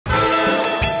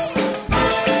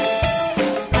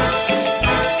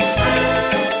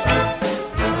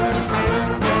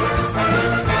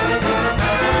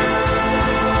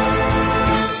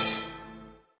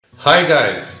Hi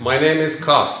guys, my name is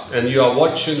Kas and you are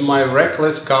watching my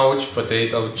Reckless Couch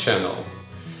Potato channel.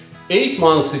 8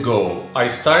 months ago I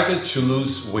started to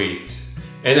lose weight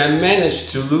and I managed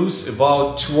to lose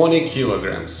about 20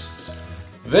 kilograms.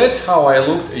 That's how I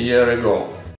looked a year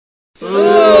ago.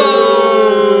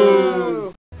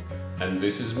 And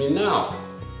this is me now.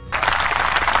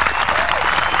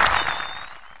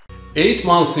 8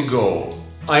 months ago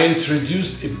I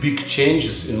introduced big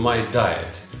changes in my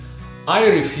diet. I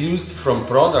refused from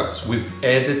products with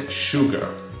added sugar.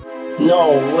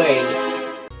 No way!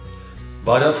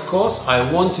 But of course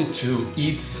I wanted to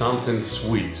eat something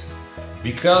sweet,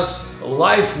 because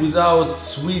life without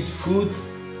sweet food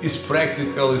is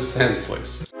practically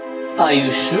senseless. Are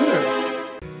you sure?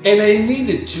 And I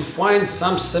needed to find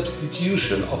some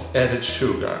substitution of added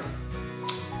sugar.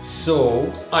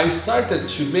 So I started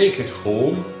to make at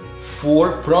home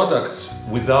 4 products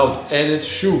without added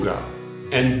sugar.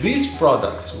 And these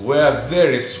products were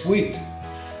very sweet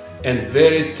and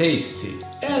very tasty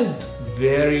and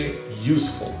very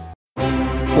useful.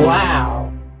 Wow!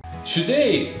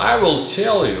 Today I will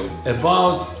tell you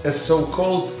about a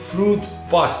so-called fruit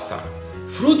pasta.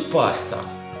 Fruit pasta,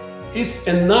 it's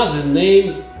another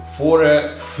name for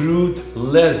a fruit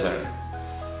leather.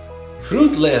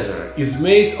 Fruit leather is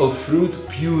made of fruit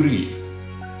puree.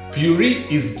 Puree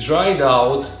is dried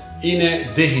out in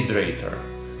a dehydrator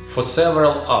for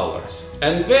several hours,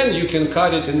 and then you can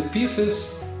cut it in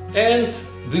pieces, and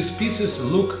these pieces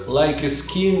look like a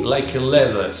skin, like a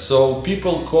leather, so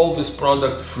people call this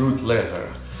product fruit leather.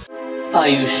 Are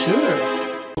you sure?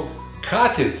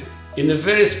 Cut it in a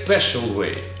very special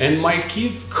way, and my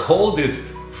kids called it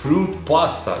fruit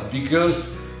pasta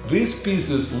because these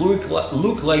pieces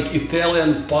look like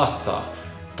Italian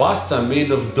pasta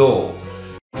made of dough.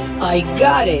 I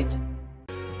got it!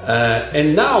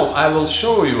 And now I will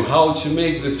show you how to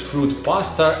make this fruit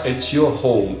pasta at your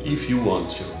home if you want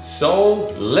to.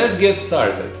 So let's get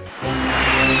started.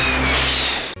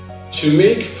 To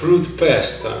make fruit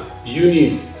pasta you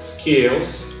need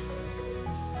scales,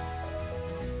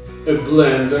 a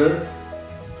blender.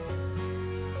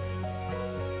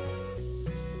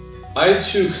 I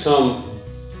took some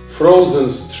frozen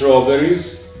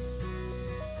strawberries,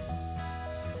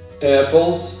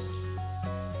 apples,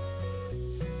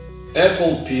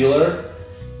 apple peeler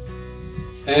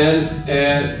and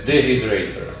a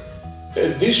dehydrator.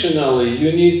 Additionally,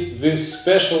 you need these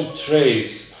special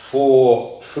trays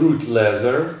for fruit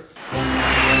leather.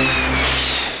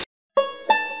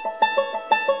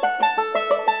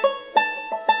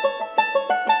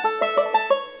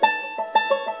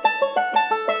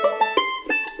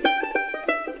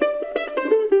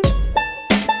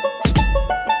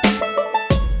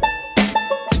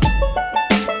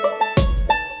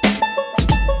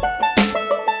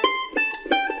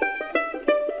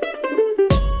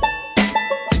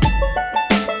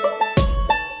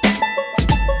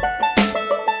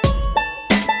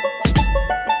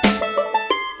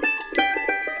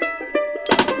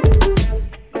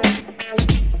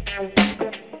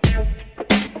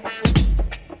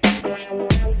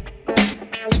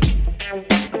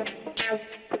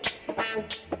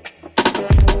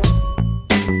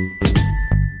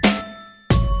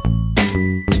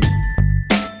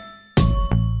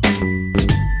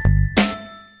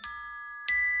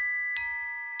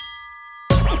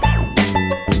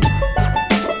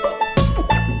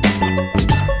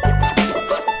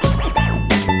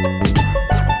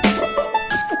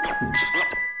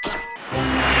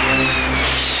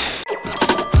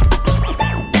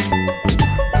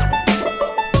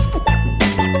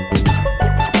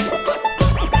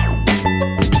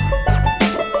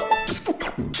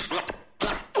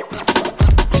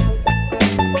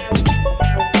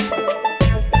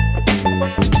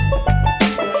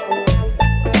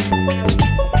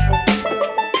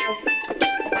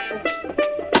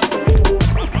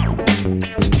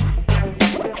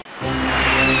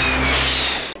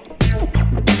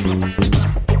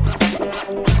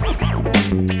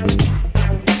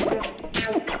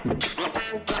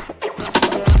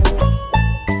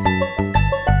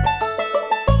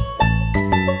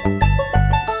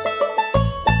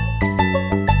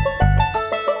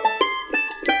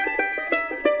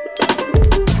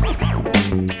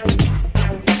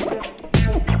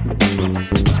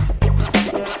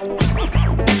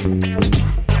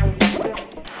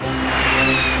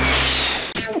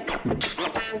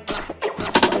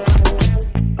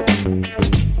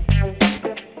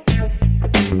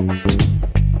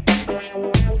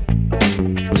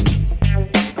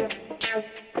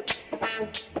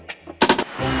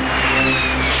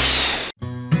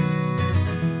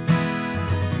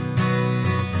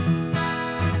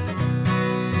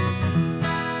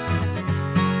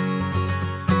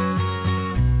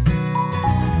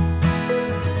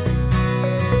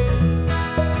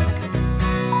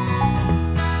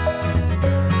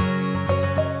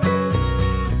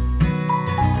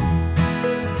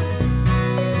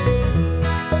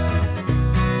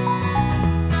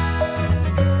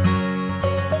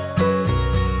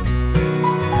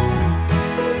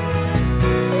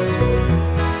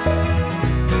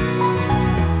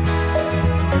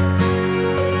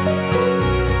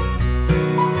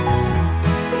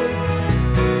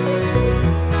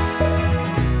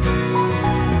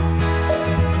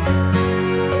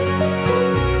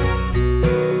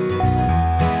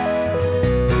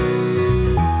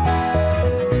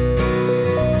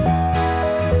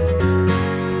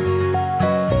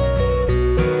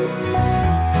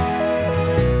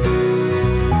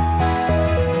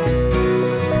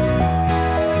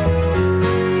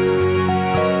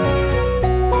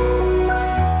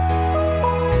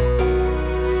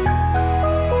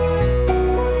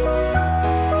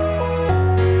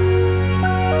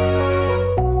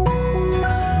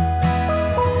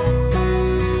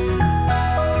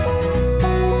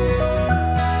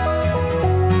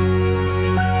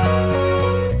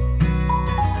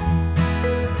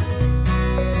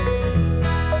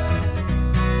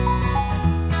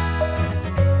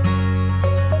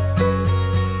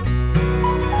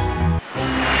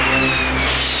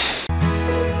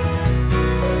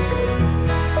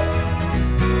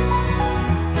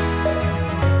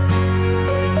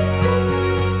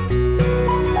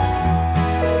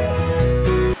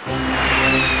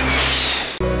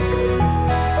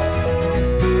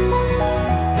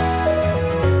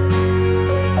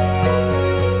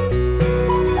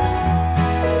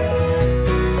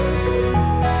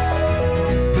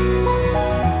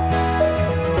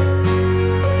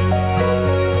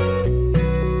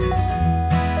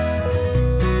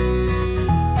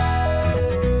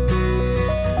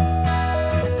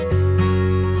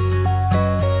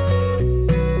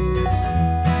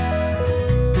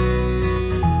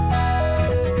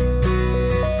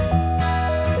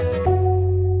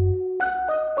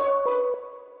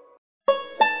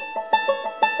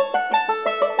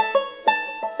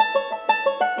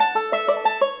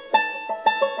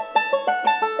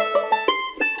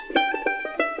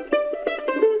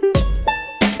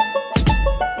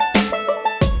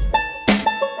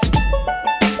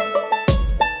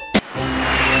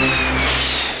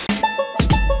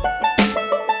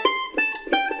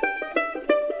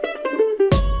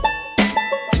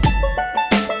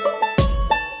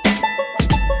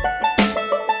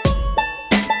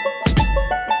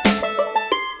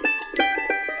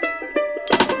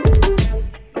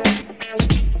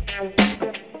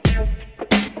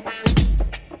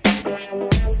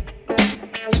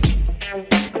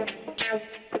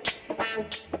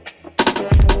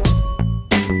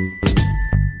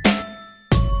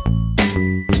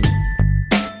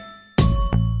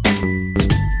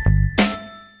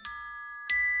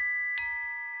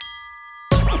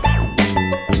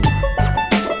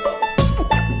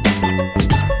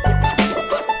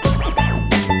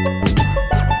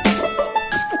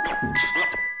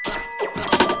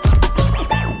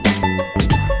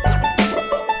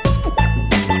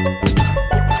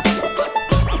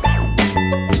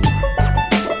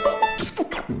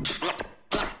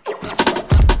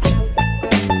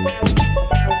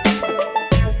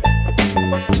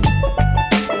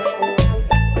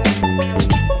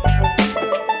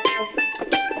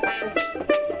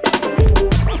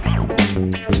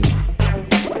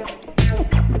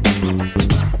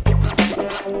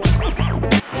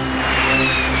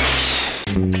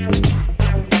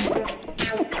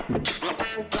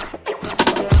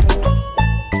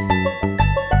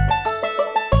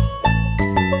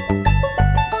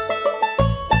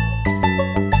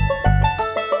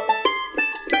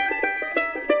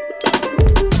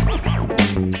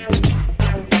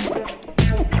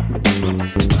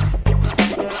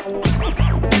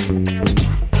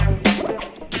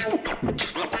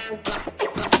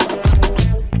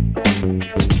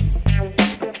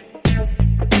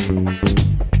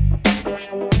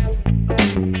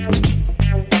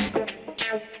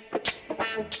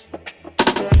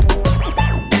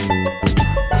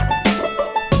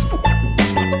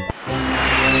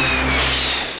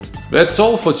 That's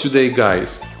all for today,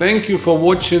 guys. Thank you for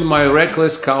watching my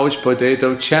Reckless Couch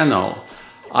Potato channel.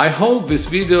 I hope this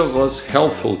video was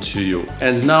helpful to you,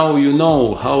 and now you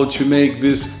know how to make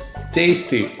this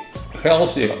tasty,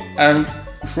 healthy and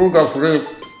sugar-free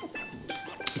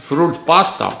fruit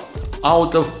pasta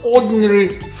out of ordinary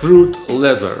fruit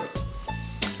leather.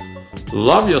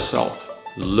 Love yourself,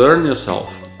 learn yourself,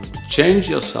 change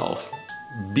yourself,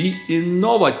 be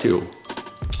innovative,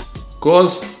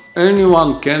 cause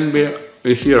anyone can be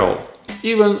a hero,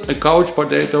 even a couch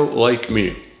potato like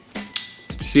me.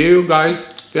 See you guys,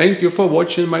 thank you for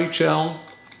watching my channel.